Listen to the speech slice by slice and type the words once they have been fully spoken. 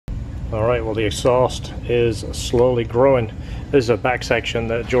All right, well, the exhaust is slowly growing. This is a back section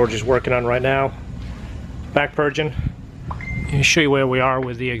that George is working on right now. Back purging. Let me show you where we are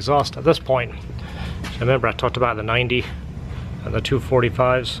with the exhaust at this point. So remember I talked about the 90 and the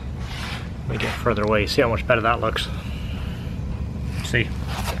 245s. Let me get further away, see how much better that looks. See,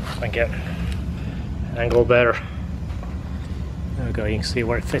 I get angle better. There we go, you can see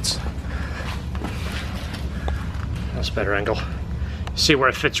where it fits. That's a better angle. See where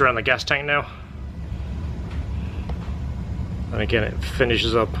it fits around the gas tank now? And again, it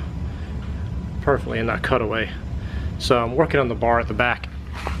finishes up perfectly in that cutaway. So I'm working on the bar at the back.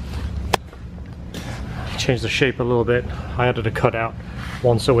 Change the shape a little bit. I added a cutout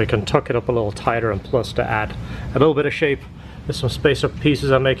one so we can tuck it up a little tighter, and plus to add a little bit of shape. There's some spacer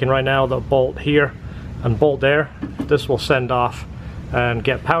pieces I'm making right now that bolt here and bolt there. This will send off and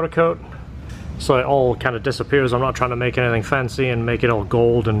get powder coat, so it all kind of disappears. I'm not trying to make anything fancy and make it all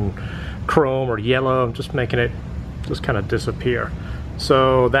gold and chrome or yellow. I'm just making it just kind of disappear.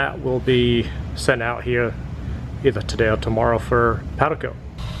 So that will be sent out here either today or tomorrow for powder coat.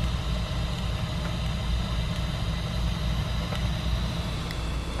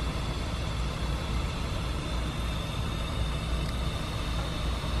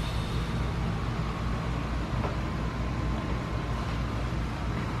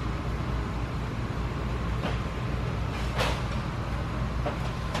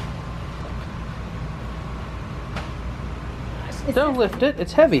 Don't lift it,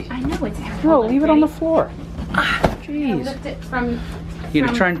 it's heavy. I know it's heavy. No, leave it on the floor. Jeez. Lift it from... You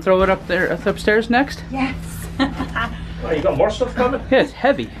gonna try and throw it up there, upstairs next? Yes. Oh, you got more stuff coming? Yeah, it's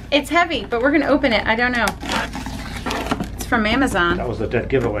heavy. It's heavy, but we're gonna open it. I don't know. It's from Amazon. That was the dead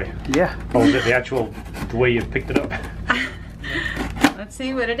giveaway. Yeah. Or was it the actual, the way you picked it up? Let's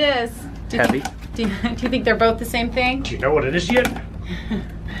see what it is. Heavy. Do you think they're both the same thing? Do you know what it is yet?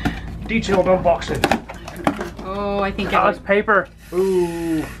 Detailed unboxing. Oh, I think Oh, it's paper.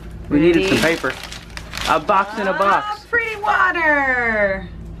 Ooh. We needed some paper. A box in a box. Pretty water.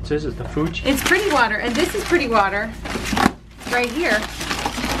 This is the Fuji. It's pretty water, and this is pretty water. Right here.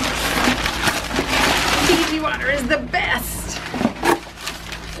 Fiji water is the best.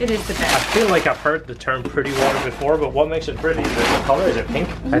 It is the I best. feel like I've heard the term pretty water before, but what makes it pretty? Is it the color? Is it pink?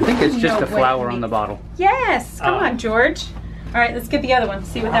 I think it's just No a flower way. on the bottle. Yes. Come on, George. All right, let's get the other one.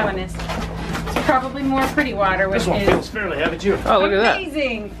 See what that one is. It's probably more pretty water, which This one is feels fairly heavy too. Oh, look at that.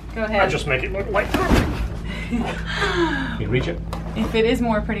 amazing. Go I ahead. just make it look light. You reach it? If it is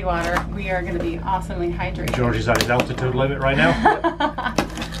more pretty water, we are going to be awesomely hydrated. George is at his altitude limit right now.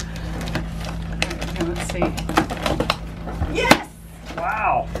 Okay, let's see. Yes!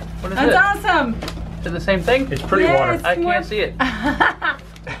 Wow. What is That's it? awesome! Is it the same thing? It's pretty Yes. water. I can't see it.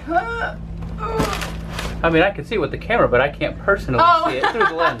 I mean, I can see it with the camera, but I can't personally see it through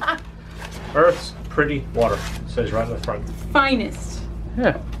the lens. Earth's pretty water. It says right in the front. Finest.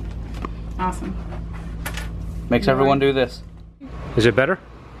 Yeah. Awesome. Makes everyone do this. Is it better?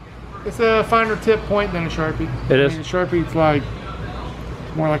 It's a finer tip point than a Sharpie. It is? I mean, a Sharpie's like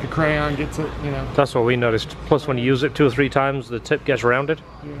more like a crayon, gets it, you know. That's what we noticed. Plus, when you use it 2 or 3 times, the tip gets rounded.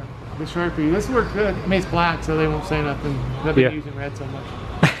 Yeah. The Sharpie, this works good. I mean, it's black, so they won't say nothing. They've been Yeah. using red so much.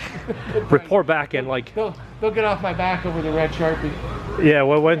 Report back and like, They'll get off my back over the red Sharpie. yeah,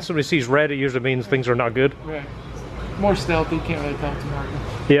 well, when somebody sees red, it usually means things are not good. Right. More stealthy, can't really tell it's a marker.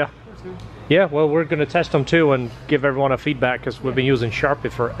 Yeah. Yeah, well, we're going to test them too and give everyone a feedback because we've been using Sharpie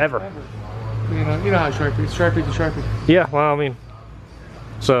forever. You know how Sharpie is. Sharpie's a Sharpie. Yeah, well, I mean,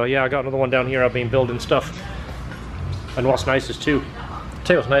 so yeah, I got another one down here. I've been building stuff. And what's nice is too, I'll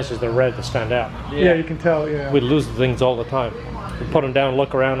tell you what's nice is the red that stand out. Yeah, you can tell, yeah. We lose the things all the time. We put them down,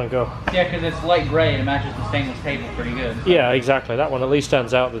 look around and go. Yeah, because it's light gray and it matches the stainless table pretty good. Yeah, exactly. That one at least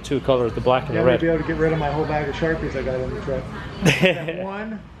stands out, the 2 colors, the black and Yeah, the I'm gonna be red. able to get rid of my whole bag of Sharpies I got in the truck. Got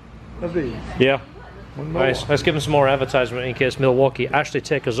one of these. Yeah. One more. Nice. Let's give them some more advertisement in case Milwaukee actually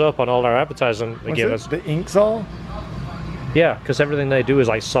take us up on all our advertising they What's give it? us. The Inksaw? Yeah, because everything they do is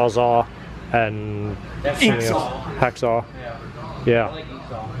like Sawzall and Inksaw. Hacksaw. Yeah. I Yeah, like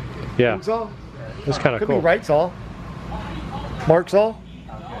Inksaw. yeah. Inksaw? It's kind of Could cool. be right saw. Mark saw?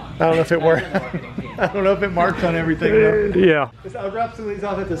 I don't know if it works. I don't know if it marks on everything. Though. Yeah. I'll drop some of these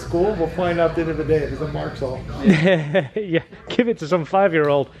off at the school. We'll find out at the end of the day if it's a mark saw. Yeah. Give it to some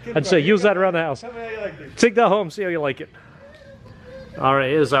 5-year-old and say, use that around the house. Tell me how you like these. Take that home, see how you like it. All right,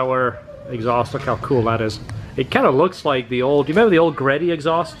 here's our exhaust. Look how cool that is. It kind of looks like the old, do you remember the old Greddy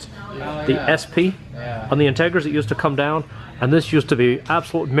exhausts? The SP on the Integras, it used to come down, and this used to be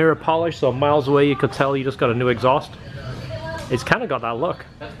absolute mirror polish, so miles away you could tell you just got a new exhaust. It's kind of got that look.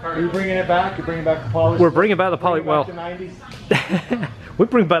 Are you bringing it back? You're bringing back the polish? We're bringing back the polish. Well, the 90s? We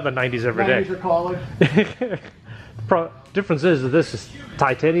bring back the 90s every day. 90s are calling. Difference is that this is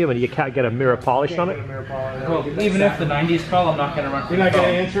titanium and you can't get a mirror polish on it. Well, even if the 90s call, I'm not going to run. You're not going to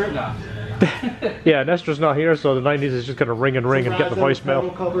answer it? No. Yeah, Nestor's not here, so the 90s is just going to ring and ring and get the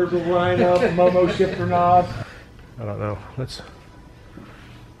voicemail. Covers will line up, Momo shifter knob. I don't know.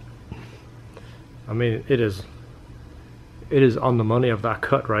 I mean, it is on the money of that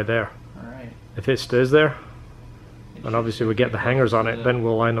cut right there. All right. If it stays there, and obviously we get the hangers on it, then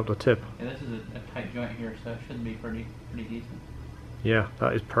we'll line up the tip. Yeah, this is a tight joint here, so it should be pretty decent. Yeah,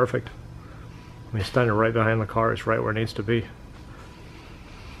 that is perfect. I mean, standing right behind the car, it's right where it needs to be.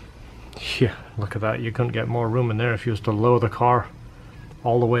 Yeah, look at that. You couldn't get more room in there if you was to lower the car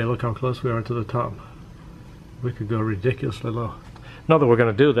all the way. Look how close we are to the top. We could go ridiculously low. Not that we're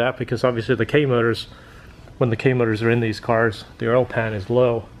going to do that, because obviously the K-motors, when the K-motors are in these cars, the oil pan is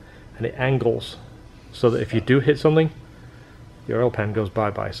low and it angles so that if you do hit something, the oil pan goes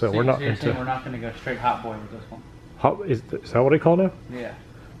bye-bye. So we're not you're into... saying we're not going to go straight hot boy with this one? Hot, is that what they call now? Yeah.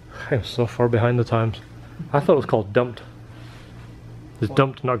 I am so far behind the times. I thought it was called dumped. Is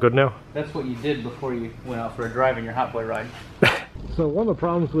dumped not good now? That's what you did before you went out for a drive in your hot boy ride. So one of the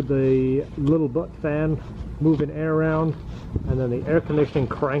problems with the little butt fan moving air around and then the air conditioning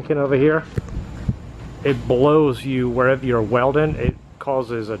cranking over here, it blows you wherever you're welding. It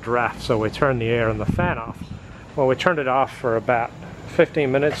causes a draft, so we turn the air and the fan off. Well, we turned it off for about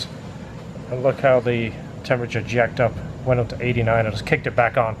 15 minutes and look how the temperature jacked up, went up to 89 and just kicked it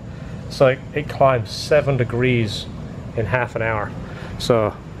back on. So it climbed 7 degrees in half an hour.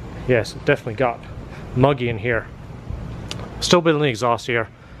 So yes, it definitely got muggy in here. Still building the exhaust here.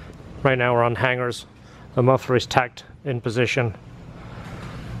 Right now we're on hangers. The muffler is tacked in position.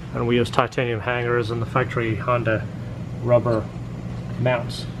 And we use titanium hangers and the factory Honda rubber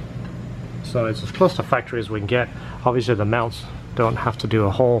mounts. So it's as close to factory as we can get. Obviously the mounts don't have to do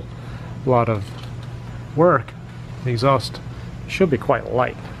a whole lot of work. The exhaust should be quite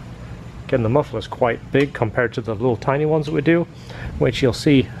light. Again, the muffler is quite big compared to the little tiny ones that we do, which you'll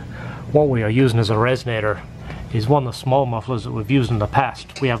see what we are using as a resonator is one of the small mufflers that we've used in the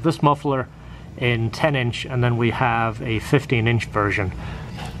past. We have this muffler in 10-inch and then we have a 15-inch version.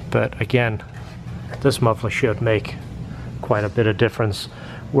 But again, this muffler should make quite a bit of difference.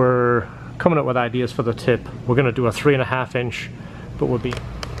 We're coming up with ideas for the tip. We're going to do a 3.5-inch, but we'll be...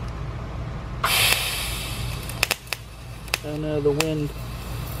 Oh no, the wind.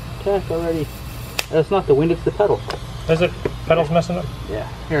 Attack already. That's not the wind, it's the pedal. Is it? Pedal's messing up?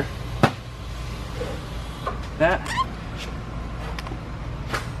 Yeah. Here. That.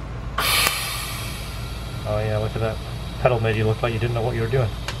 Oh yeah, look at that. Pedal made you look like you didn't know what you were doing.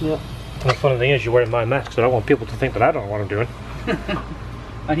 Yeah. And the funny thing is, you're wearing my mask, so I don't want people to think that I don't know what I'm doing.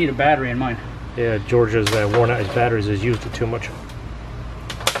 I need a battery in mine. Yeah, George has worn out his batteries, has used it too much.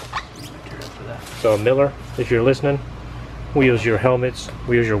 So Miller, if you're listening, we use your helmets,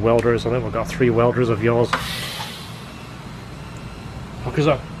 we use your welders. I think we've got 3 welders of yours. Hook us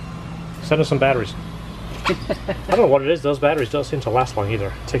up. Send us some batteries. I don't know what it is, those batteries don't seem to last long either.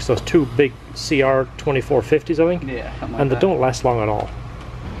 It takes those 2 big CR 2450s, I think. Yeah, something like and they that. don't last long at all.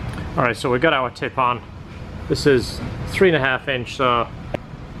 Alright, so we got our tip on. This is 3.5-inch, so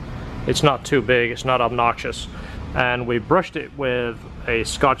it's not too big, it's not obnoxious. And we brushed it with a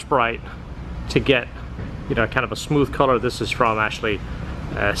Scotch-Brite to get, you know, kind of a smooth color. This is from actually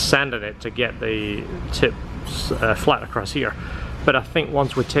sanding it to get the tip flat across here. But I think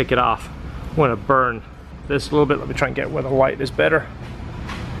once we take it off, we're going to burn this a little bit. Let me try and get where the light is better.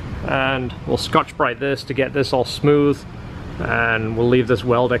 And we'll Scotch-Brite this to get this all smooth. And we'll leave this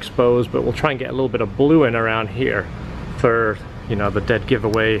weld exposed, but we'll try and get a little bit of blue in around here for, you know, the dead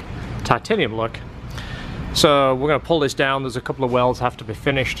giveaway titanium look. So we're going to pull this down. There's a couple of welds have to be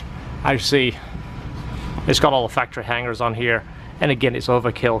finished. As you see, it's got all the factory hangers on here, and again it's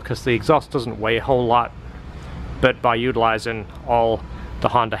overkill because the exhaust doesn't weigh a whole lot, but by utilizing all the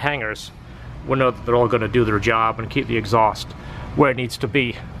Honda hangers, we know that they're all going to do their job and keep the exhaust where it needs to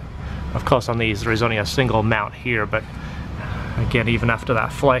be. Of course on these there is only a single mount here, but again, even after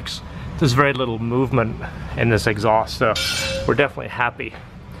that flex, there's very little movement in this exhaust, so we're definitely happy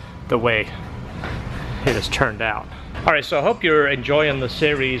the way it has turned out. Alright, so I hope you're enjoying the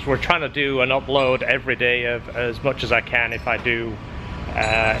series. We're trying to do an upload every day of as much as I can, if I do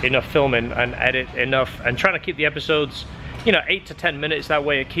enough filming and edit enough, and trying to keep the episodes, you know, 8 to 10 minutes. That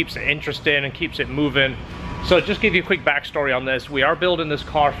way it keeps it interesting and keeps it moving. So just give you a quick backstory on this. We are building this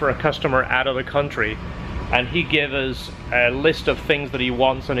car for a customer out of the country, and he gave us a list of things that he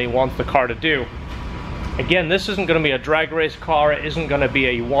wants and he wants the car to do. Again, this isn't going to be a drag race car. It isn't going to be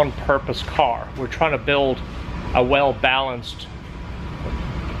a one-purpose car. We're trying to build a well-balanced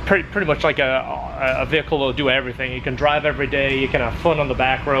pretty much like a vehicle that'll do everything. You can drive every day, you can have fun on the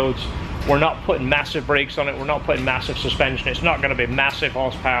back roads. We're not putting massive brakes on it, we're not putting massive suspension. It's not going to be massive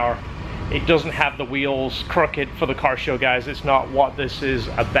horsepower. It doesn't have the wheels crooked for the car show guys. It's not what this is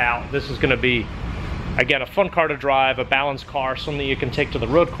about. This is going to be, again, a fun car to drive, a balanced car, something you can take to the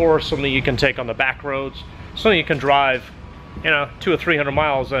road course, something you can take on the back roads, something you can drive, you know, 200 or 300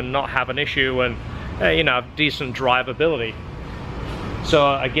 miles and not have an issue, and you know, have decent drivability.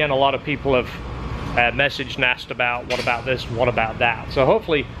 So again, a lot of people have messaged and asked about, what about this, what about that? So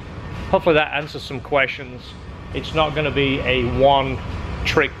hopefully that answers some questions. It's not going to be a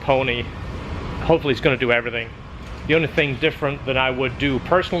one-trick pony. Hopefully it's going to do everything. The only thing different than I would do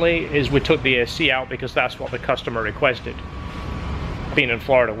personally is we took the AC out because that's what the customer requested. Being in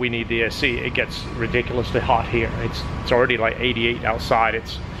Florida, we need the AC. It gets ridiculously hot here. It's already like 88 outside.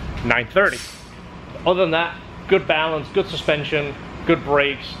 It's 9:30. Other than that, good balance, good suspension, good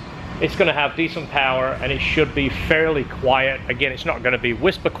brakes. It's going to have decent power, and it should be fairly quiet. Again, it's not going to be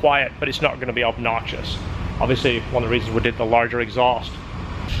whisper quiet, but it's not going to be obnoxious. Obviously, one of the reasons we did the larger exhaust.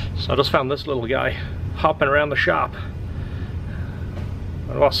 So I just found this little guy hopping around the shop.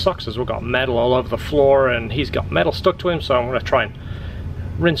 And what sucks is we've got metal all over the floor, and he's got metal stuck to him, so I'm going to try and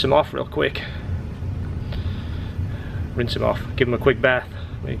rinse him off real quick. Rinse him off, give him a quick bath.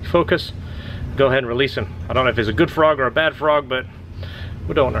 Focus, go ahead and release him. I don't know if he's a good frog or a bad frog, but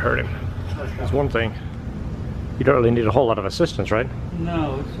we don't want to hurt him. That's one thing. You don't really need a whole lot of assistance, right?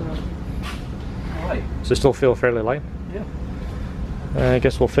 No, it's light. Does it still feel fairly light? Yeah. I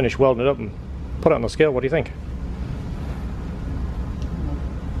guess we'll finish welding it up and put it on the scale. What do you think?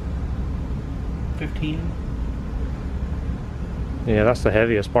 15. Yeah, that's the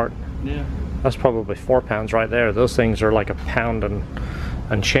heaviest part. Yeah. That's probably 4 pounds right there. Those things are like a pound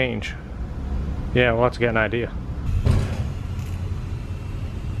and change. Yeah, well, let's get an idea.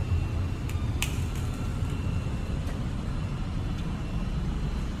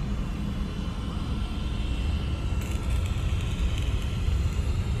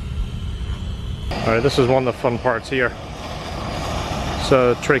 Alright, this is one of the fun parts here.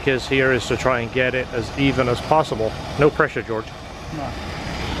 So the trick is to try and get it as even as possible. No pressure, George. No.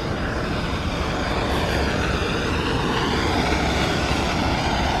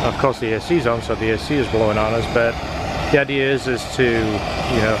 Of course the AC's on, so the AC is blowing on us, but the idea is to,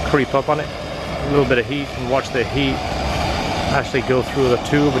 you know, creep up on it, a little bit of heat, and watch the heat actually go through the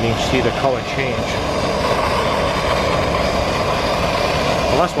tube, and you can see the color change.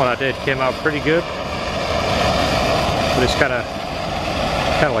 The last one I did came out pretty good, but it's kind of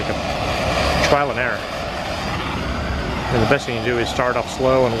like a trial and error. And the best thing you do is start off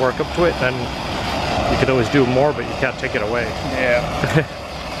slow and work up to it, then you could always do more, but you can't take it away. Yeah.